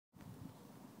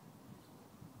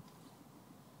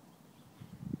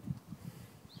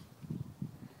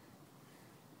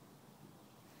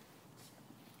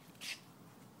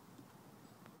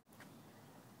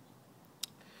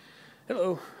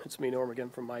Hello, it's me Norm again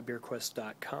from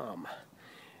mybeerquest.com,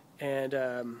 and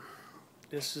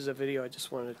this is a video I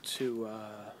just wanted to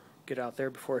get out there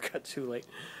before it got too late.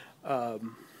 I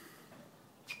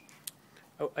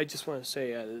just want to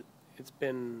say it's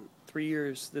been 3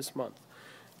 years this month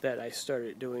that I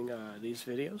started doing these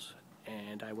videos,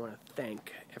 and I want to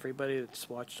thank everybody that's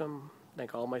watched them,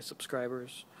 thank all my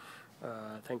subscribers,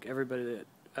 thank everybody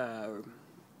that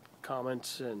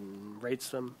comments and rates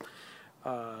them.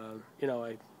 You know,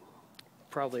 I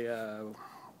probably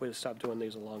would have stopped doing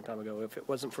these a long time ago if it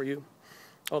wasn't for you,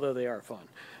 although they are fun.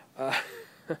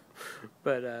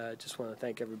 But just want to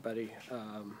thank everybody,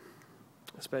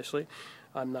 especially.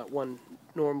 I'm not one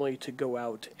normally to go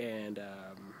out and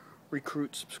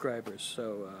recruit subscribers,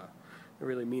 so it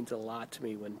really means a lot to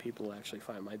me when people actually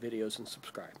find my videos and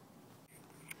subscribe.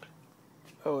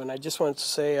 Oh, and I just wanted to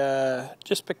say,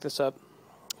 just pick this up.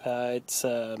 It's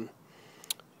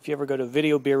if you ever go to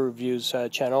Video Beer Reviews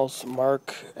channels,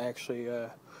 Mark actually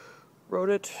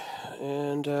wrote it,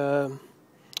 and go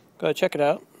check it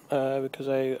out because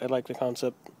I like the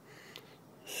concept.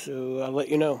 So I'll let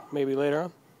you know maybe later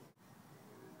on.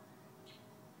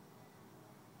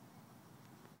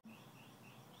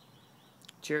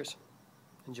 Cheers.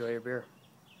 Enjoy your beer.